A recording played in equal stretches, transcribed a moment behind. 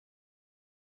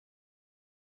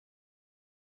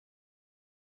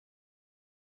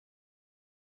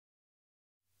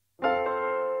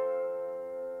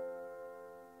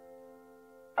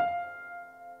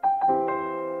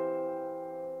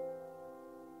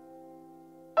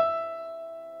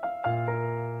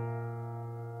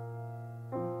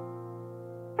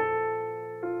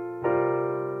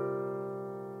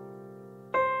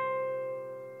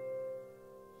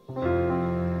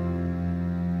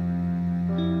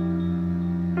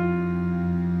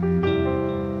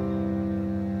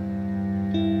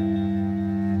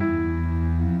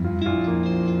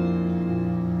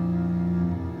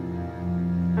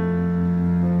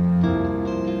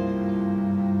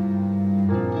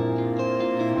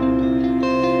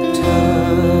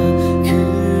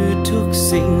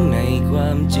ค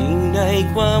วามจริงใน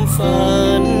ความฝั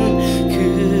นคื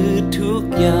อทุก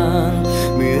อย่าง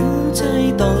เหมือนใจ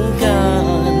ต้องกา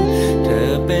รเธ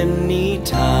อเป็นนิ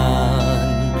ทาน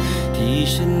ที่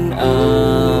ฉันอ่า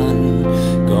น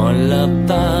ก่อนหลับ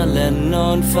ตาและนอ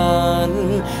นฝัน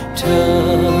เธอ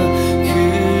คื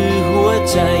อหัว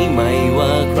ใจไม่ว่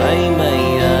าใครไม่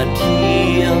อาจเที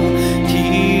ยม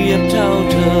เท่า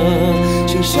เธอ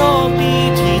ฉันโชคดี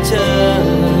ที่เจอ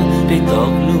ได้ต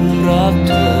กหลุมรัก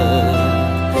เธอ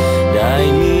ได้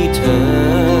มีเธอ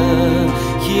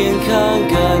เคียงข้าง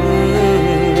กัน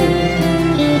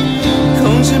ค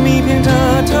งจะมีเพียงเธอ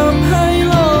ทำให้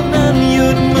โลกนั้นหยุ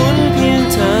ดหมุนเพียง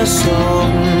เธอส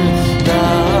บตา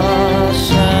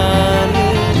ฉัน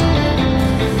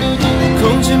ค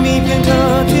งจะมีเพียงเธอ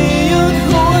ที่หยุด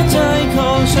หัวใจข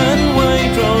องฉันไว้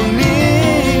ตรงนี้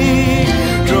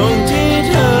ตรงที่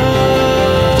เธอ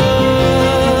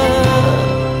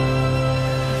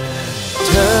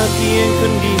เพียงค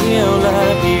นเดียวและ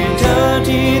เพียงเธอ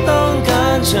ที่ต้องกา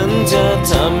รฉันจะ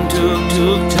ทำทุ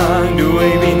กทางด้วย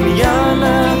วิญญาณแล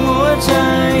ะหัวใจ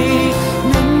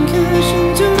นั่นคือฉัน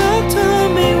จะรักเธอ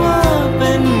ไม่ว่าเ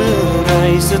ป็นเมื่อไร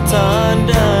สถาน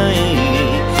ใด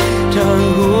ทาง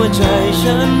หัวใจ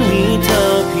ฉันมีเธอ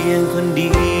เพียงคนเดี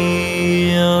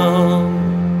ยว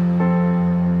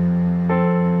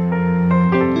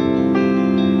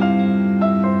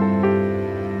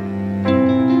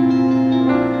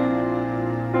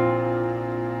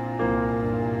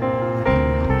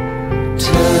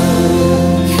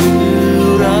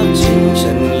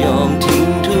ฉันยอมทิ้ง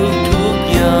ทุก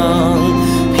อย่าง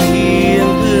เพียง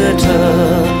เพื่อเธอ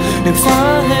ดึงฟ้า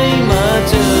ให้มา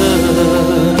เจอ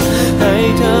ให้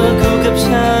เธอคู่กับ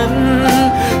ฉัน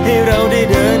ให้เราได้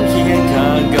เดินเคียงข้า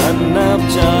งกันนับ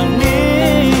จากนี้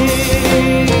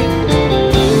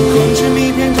คงจะมี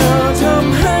เพียงเธอท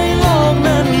ำให้โลก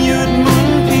นั้นหยุดหมุน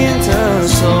เพียงเธอ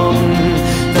สบ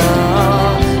ตา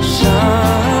ฉั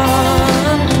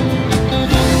น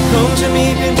คงจะมี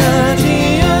เพียงเธอที่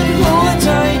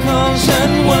ฉั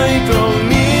นไว้ตรง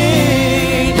นี้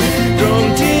ตรง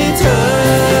ที่เธอ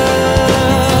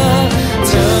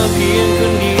เพียงค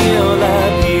นเดียวและ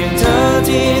เพียงเธอ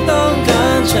ที่ต้องกา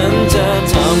รฉันจะ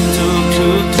ทำทุ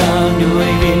กทางด้วย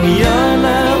วิญญาณแล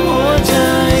ะหัวใจ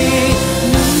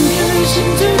นั่นคือฉัน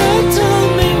จะรักเธอ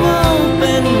ไม่ว่าเ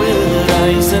ป็นเมื่อไร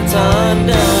สถาน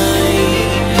ใด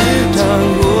ทาง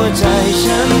หัวใจ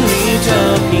ฉันมีเธอ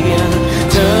เพี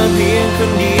ยงค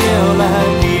นเดียวและ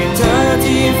เพียงเธอ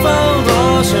ที่เฝ้ารอ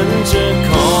ฉันจะข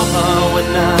อภาว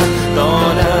นาต่อ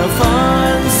หน้าฝั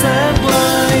นแสนไกล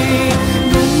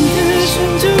นั่นคือฉั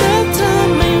นจะรักเธอ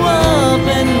ไม่ว่าเ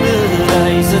ป็นเมื่อไร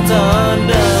สถาน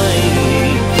ใด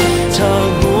ทาง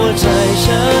หัวใจ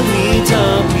ฉันมีเธอ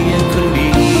เพียงคนเดี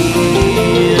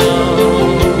ยว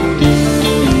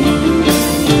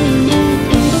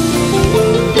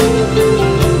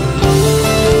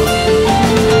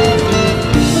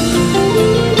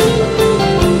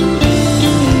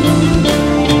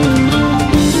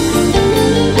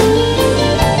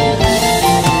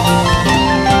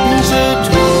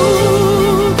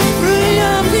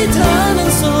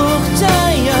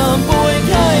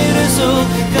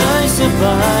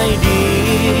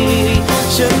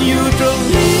ฉันอยู่ตรง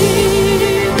นี้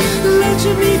และจ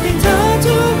ะมีเพียงเธอ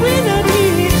ทุกวินาที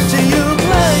จะอยู่ใก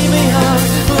ล้ไม่ห่าง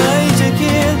ไกลจะเ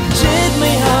คียงชิดไ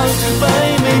ม่ห่างไป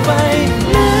ไม่ไป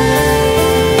ไหน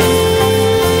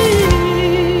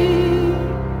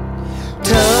เธ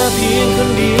อเพียงคน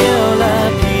เดียวและ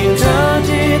เพียงเธอ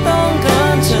ที่ต้องกา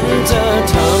รฉันจะ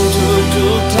ทำทุ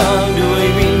กทางด้วย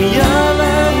วิญญาณแล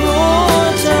ะหัว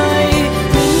ใจ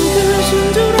นั่นคือฉัน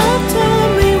จะรักเธอ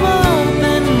ไม่ว่าเ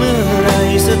ป็นเมื่อไร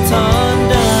สถาน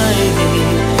ใด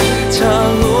ทาง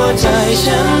หัวใจ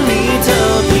ฉันมีเธอ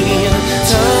เพี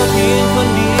ยงคน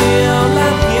เดียวและ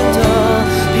เพียงเธ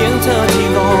อที่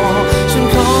รอฉัน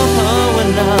ขอภาว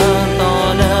นาต่อ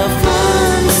หน้าฝั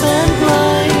นแสนไกล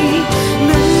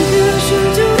นั่นคือฉัน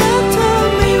จะรักเธอ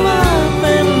ไม่ว่าเ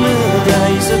ป็นเมื่อไร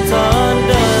สถาน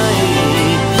ใด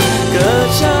เกิด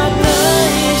ชาติไหน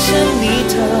ฉันมี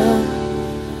เธอ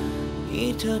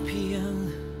เพียง